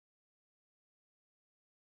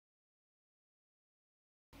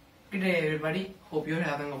Good day everybody, hope you're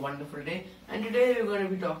having a wonderful day, and today we're going to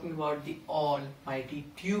be talking about the almighty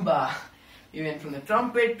tuba. We went from the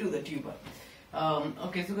trumpet to the tuba.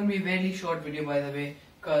 Okay, so it's going to be a very short video by the way,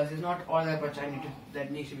 because there's not all that much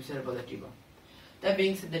that needs to be said about the tuba. That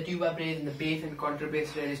being said, the tuba plays in the bass and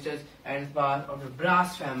contrabass registers and is part of the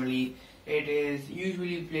brass family. It is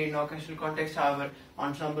usually played in orchestral context, however,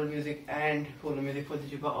 ensemble music and solo music for the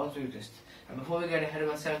tuba also exists. And before we get ahead of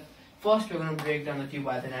ourselves, first we're going to break down the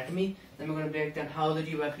tuba's anatomy, then we're going to break down how the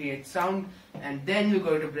tuba creates sound, and then we're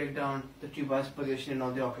going to break down the tuba's position in all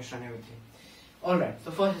the orchestra and everything. Alright, so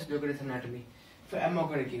first let's look at its anatomy. So I'm not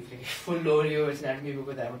going to give like full overview of its anatomy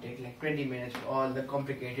because that would take like 20 minutes for all the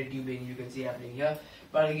complicated tubing you can see happening here,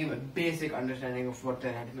 but I'll give a basic understanding of what the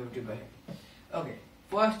anatomy of tuba is. Okay,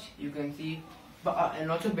 first you can see, and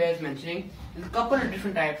also bears mentioning, there's a couple of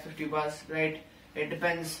different types of tubas, right? It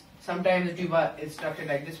depends. Sometimes the tuba is structured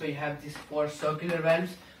like this, where you have these 4 circular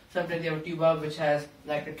valves. Sometimes you have a tuba which has,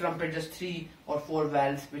 like the trumpet, just 3 or 4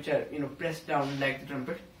 valves which are, pressed down like the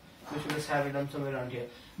trumpet, which we just have it done somewhere around here.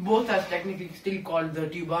 Both are technically still called the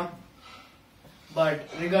tuba, but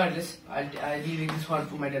regardless, I'll leave this one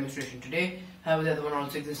for my demonstration today. However, the other one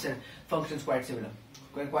also exists and functions quite similar,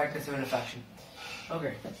 quite a similar fashion.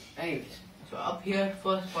 Okay, anyways, so up here,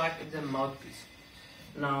 first part is the mouthpiece.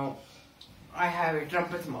 Now, I have a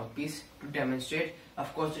trumpet's mouthpiece to demonstrate.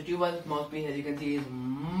 Of course, the tuba's mouthpiece, as you can see, is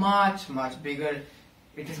much bigger.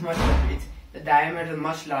 The diameter is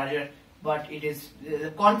much larger, but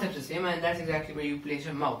the concept is the same, and that's exactly where you place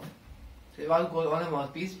your mouth. So it all goes on the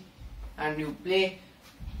mouthpiece, and you play,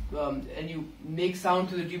 and you make sound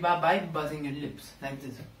to the tuba by buzzing your lips like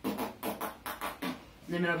this.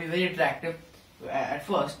 They may not be very attractive at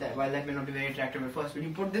first. While that may not be very attractive at first, when you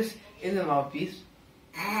put this in the mouthpiece,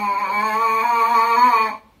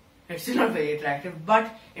 it's still not very attractive,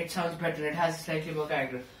 but it sounds better. It has slightly more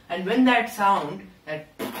character. And when that sound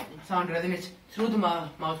resonates through the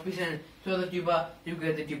mouthpiece and through the tuba, you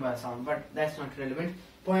get the tuba sound. But that's not relevant.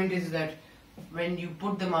 Point is that when you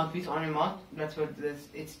put the mouthpiece on your mouth, that's what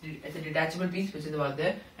it's a detachable piece which is about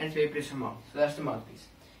there, and it's where you place your mouth. So that's the mouthpiece.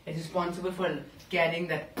 It's responsible for carrying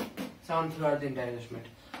that sound throughout the entire instrument.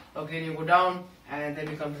 Okay, then you go down, and then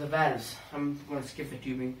we come to the valves. I'm going to skip the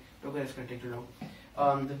tubing because it's going to take too long.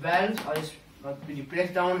 The valves are just when you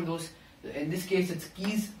press down those. In this case, it's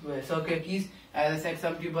keys, circular keys. As I said,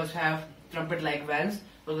 some tubas have trumpet-like valves.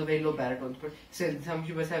 Those are very low baritones. But still, some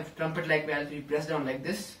tubas have trumpet-like valves. You press down like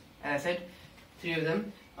this. As I said, 3 of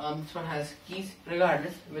them. This one has keys,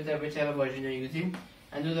 regardless whichever version you're using,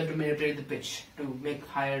 and those are to manipulate the pitch to make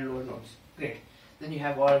higher and lower notes. Great. Then you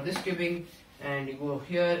have all of this tubing. And you go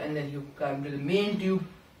here, and then you come to the main tube,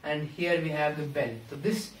 and here we have the bell. So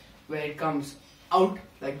this, where it comes out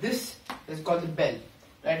like this, is called the bell.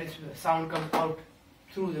 Right? The sound comes out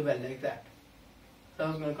through the bell like that.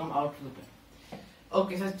 Sound is going to come out through the bell.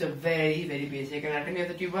 Okay, so it's a very basic anatomy of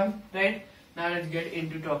the tuba. Right? Now let's get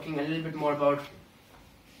into talking a little bit more about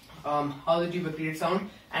how the tuba creates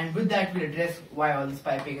sound, and with that we'll address why all this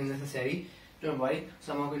piping is necessary. Don't worry,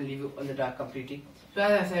 so I'm not going to leave you on the dark completely. So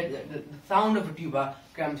as I said, the sound of a tuba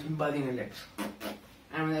comes from buzzing the lips.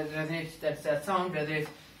 And when that resonates, that sound resonates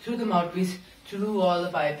through the mouthpiece, through all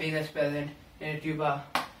the piping that's present in a tuba,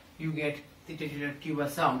 you get the titular tuba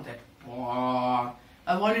sound.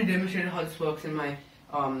 I've already demonstrated how this works in my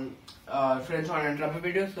Friends horn and trumpet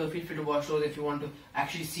videos, so feel free to watch those if you want to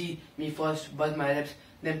actually see me first buzz my lips,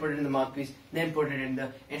 then put it in the mouthpiece, then put it in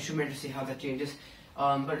the instrument to see how that changes.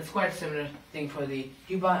 But it's quite a similar thing for the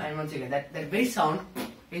tuba, and once again, that very sound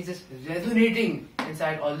is just resonating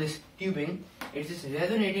inside all this tubing. It's just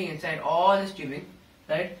resonating inside all this tubing,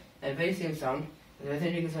 right? That very same sound is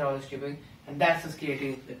resonating inside all this tubing, and that's what's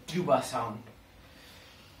creating the tuba sound.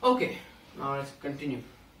 Okay, now let's continue.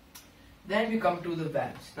 Then we come to the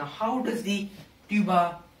valves. Now, how does the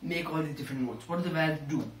tuba make all these different notes? What do the valves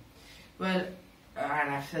do? Well,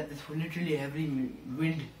 and I've said this for literally every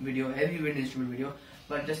wind instrument video,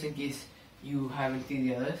 but just in case you haven't seen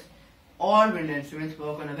the others, all wind instruments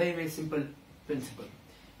work on a very simple principle.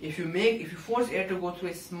 If you force air to go through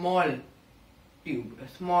a small tube,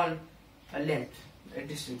 a small length, a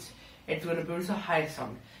distance, it's going to produce a high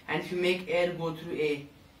sound. And if you make air go through a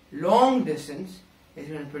long distance, it's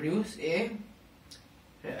going to produce a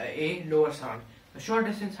lower sound. A short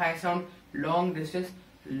distance, high sound; long distance,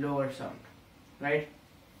 lower sound. Right?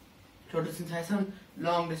 Short distance, high sound;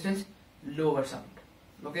 long distance, lower sound.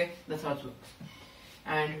 Okay, that's how it works.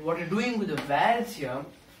 And what you're doing with the valves here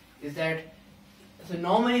is that, so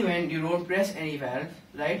normally when you don't press any valve,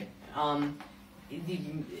 right,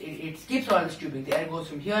 it skips all this tubing. The air goes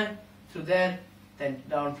from here through there, then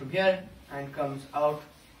down from here, and comes out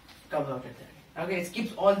comes out like that. Okay, it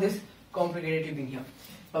skips all this complicated tubing here.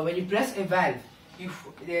 But when you press a valve,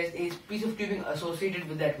 there's a piece of tubing associated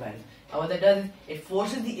with that valve. And what that does is it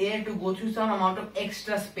forces the air to go through some amount of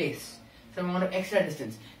extra space, some amount of extra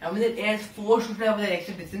distance. And when the air is forced to travel that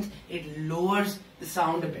extra distance, it lowers the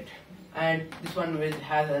sound a bit. And this one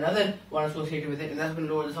has another one associated with it, and that's going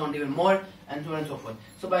to lower the sound even more, and so on and so forth.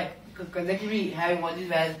 So by consecutively having all these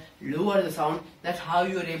valves lower the sound, that's how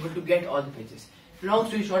you are able to get all the pitches. Long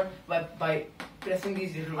story short, by pressing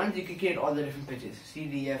these different ones, you can create all the different pitches. C,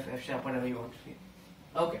 D, F, F sharp, whatever you want to see.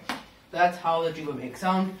 Okay, so that's how the tuba makes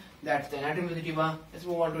sound. That's the anatomy of the tuba. Let's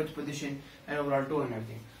move on to its position and overall tone and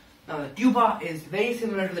everything. Now the tuba is very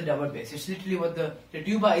similar to the double bass. It's literally what the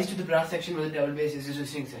tuba is to the brass section, what the double bass is to the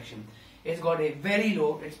string section. It's got a very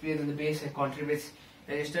low, it plays on the bass and contrabass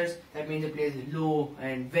registers. That means it plays low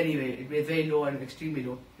and it plays very low and extremely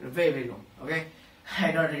low, very low. Okay,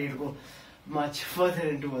 I don't need to go much further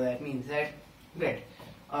into what that means. Right? Great.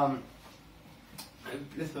 And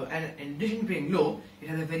in addition to being low, it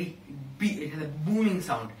has a booming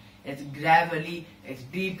sound. It's gravelly, it's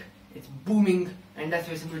deep, it's booming, and that's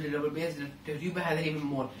very similar to double bass. The tuba has it even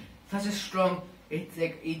more. Such a strong. It's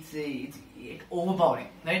overpowering,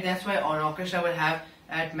 right? That's why an orchestra will have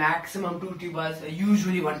at maximum 2 tubas,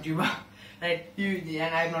 usually 1 tuba, right? And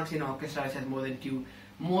I have not seen an orchestra which has more than 2.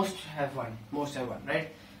 Most have one, right?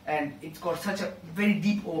 And it's got such a very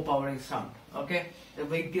deep, overpowering sound. Okay, a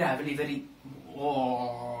very gravelly, very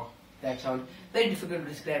that sound. Very difficult to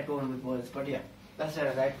describe tone with words, but yeah, that's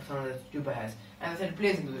the right sound that the tuba has, and it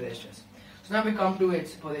plays into the registers. So now we come to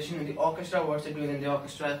its position in the orchestra. What's it doing in the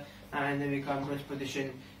orchestra? And then we come to its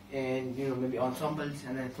position in maybe ensembles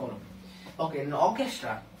and then solo. Okay, in the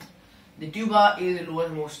orchestra, the tuba is the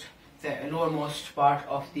lowermost part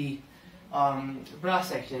of the brass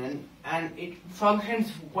section, and it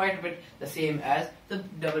functions quite a bit the same as the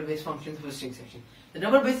double bass functions for the string section. The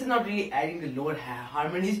double bass is not really adding the lower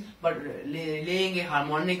harmonies, but laying a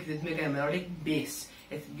harmonic, rhythmic and melodic base.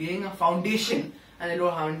 It's giving a foundation, and the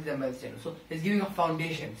lower harmonies are by the cello. So it's giving a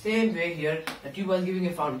foundation. Same way here, the tuba is giving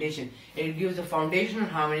a foundation. It gives the foundational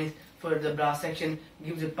harmonies for the brass section,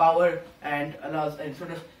 gives it power and allows and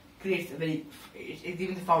sort of creates a very. It's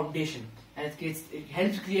giving the foundation, and it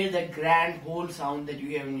helps create that grand whole sound that you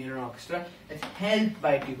hear when you're in an orchestra. It's helped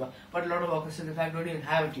by tuba, but a lot of orchestras in fact don't even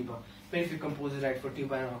have a tuba. Very few composers write for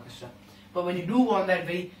tuba in an orchestra. But when you do want that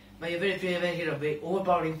if you ever hear a very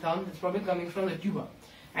overpowering sound, it's probably coming from the tuba.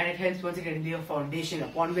 And it helps once again lay a foundation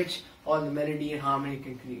upon which all the melody and harmony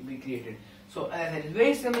can be created. So as I said, it's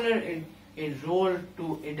very similar in role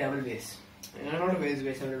to a double bass. In a lot of ways,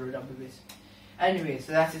 very similar to a double bass. Anyway,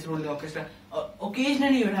 so that's its role in the orchestra.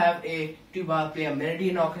 Occasionally, you will have a tuba play a melody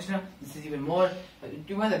in orchestra. This is even more.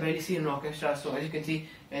 Tubas are barely seen in orchestra, so as you can see,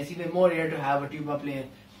 it's even more rare to have a tuba play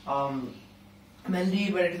melody,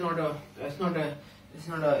 but it's not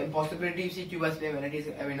an impossibility. You see tubas play melodies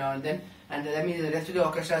every now and then, and that means the rest of the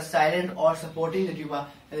orchestra is silent or supporting the tuba,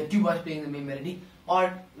 and the tuba is playing the main melody,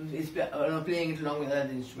 or is playing it along with other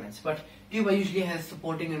instruments. But tuba usually has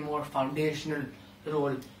supporting and more foundational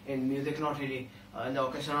role in music, not really in the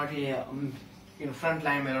orchestra, not really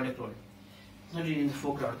frontline melodic role. Not really in the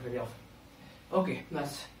foreground very often. Okay,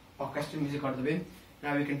 that's orchestral music out of the way.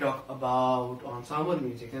 Now we can talk about ensemble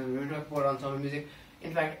music. And when we talk about ensemble music,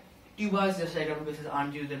 in fact, tubas, just like double basses,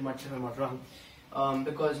 aren't used that much if I'm not wrong,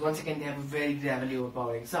 because once again they have a very gravelly,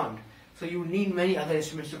 overpowering sound. So you need many other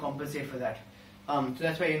instruments to compensate for that. So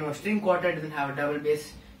that's why a string quartet doesn't have a double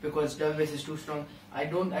bass, because double bass is too strong. I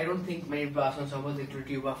don't think many brass ensembles include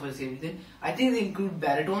tuba for the same reason. I think they include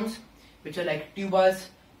baritones, which are like tubas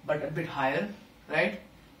but a bit higher, right?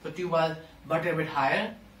 So tubas but a bit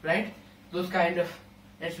higher, right? Those kind of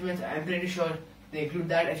instruments, I'm pretty sure they include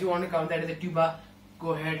that. If you want to count that as a tuba,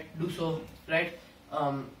 go ahead, do so, right?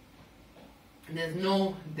 There's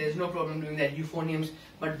no problem doing that. Euphoniums,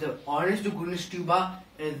 but the honest to goodness tuba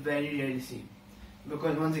is very rarely seen,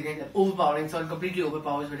 because once again the overpowering sound completely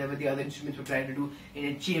overpowers whatever the other instruments were trying to do in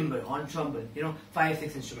a chamber, ensemble,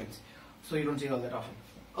 5-6 instruments. So you don't see all that often.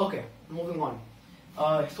 Okay, moving on.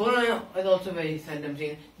 Solo is also very seldom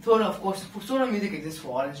seen. Solo, of course, solo music exists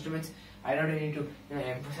for all instruments. I don't need to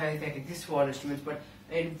emphasize that it exists for all instruments, but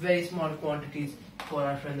in very small quantities for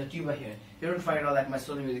our friend the tuba here. You don't find all that much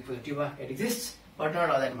solo music for the tuba. It exists, but not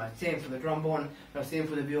all that much. Same for the trombone, same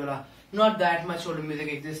for the viola. Not that much solo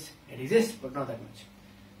music exists. It exists, but not that much.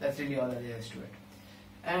 That's really all there is to it.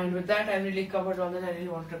 And with that, I really covered all that I really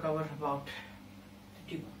wanted to cover about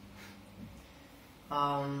the tuba.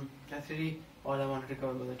 That's really all I wanted to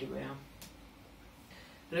cover about the tuba, yeah.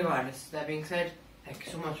 Regardless, that being said, thank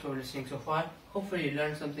you so much for listening so far. Hopefully you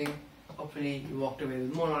learned something. hopefully you walked away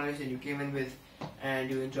with more knowledge than you came in with, and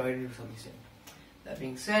you enjoyed it to some extent. That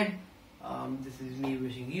being said, this is me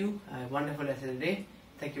wishing you a wonderful rest of the day.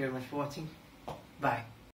 Thank you very much for watching. Bye.